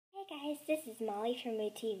Guys, this is Molly from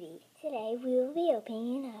Mood TV. Today we will be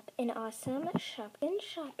opening up an awesome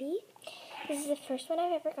shoppie. This is the first one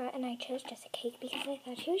I've ever got, and I chose just a cake because I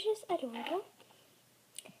thought she was just adorable.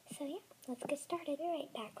 So yeah, let's get started. Be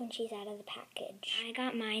right back when she's out of the package. I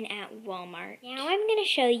got mine at Walmart. Now I'm going to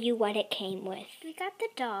show you what it came with. We got the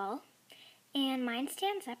doll, and mine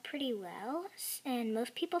stands up pretty well, and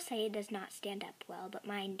most people say it does not stand up well, but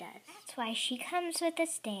mine does. That's why she comes with a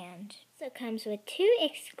stand. So it comes with 2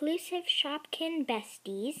 exclusive Shopkin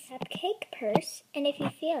besties, cupcake purse, and if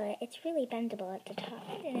you feel it, it's really bendable at the top.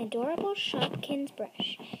 And an adorable Shopkins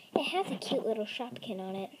brush. It has a cute little Shopkin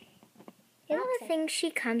on it. All the things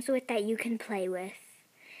she comes with that you can play with.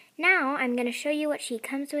 Now I'm going to show you what she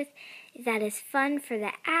comes with that is fun for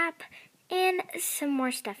the app and some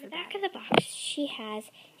more stuff about it. Back of the box, she has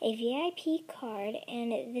a VIP card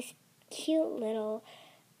and this cute little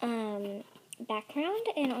background,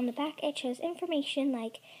 and on the back it shows information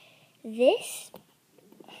like this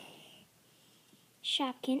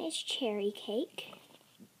Shopkin is cherry cake,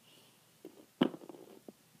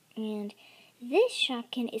 and this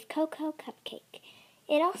Shopkin is cocoa cupcake.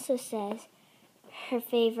 It also says her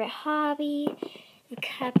favorite hobby, the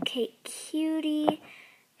cupcake cutie,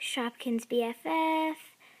 Shopkin's BFF,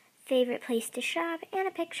 favorite place to shop, and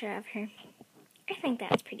a picture of her. I think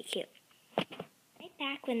that was pretty cute. Right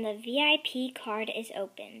back when the VIP card is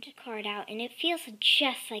opened, card out, and it feels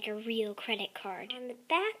just like a real credit card. On the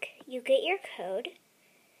back, you get your code,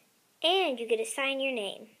 and you get to sign your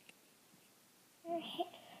name.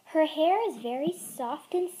 Her hair is very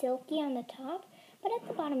soft and silky on the top, but at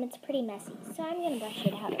the bottom it's pretty messy, so I'm going to brush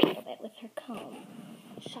it out a little bit with her comb.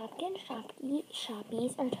 Shopkin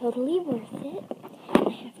shoppies are totally worth it.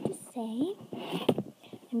 I have to say,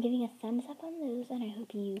 I'm giving a thumbs up on those, and I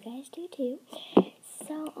hope you guys do too.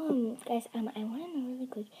 So, guys, I want to know really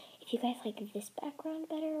quick if you guys like this background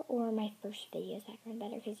better or my first video's background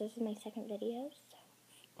better, because this is my second video.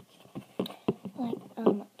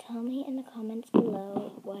 So, tell me in the comments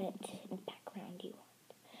below what background you want.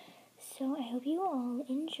 So, I hope you all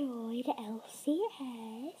enjoyed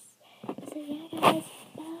LCS. So, yeah, guys,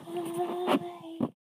 bye.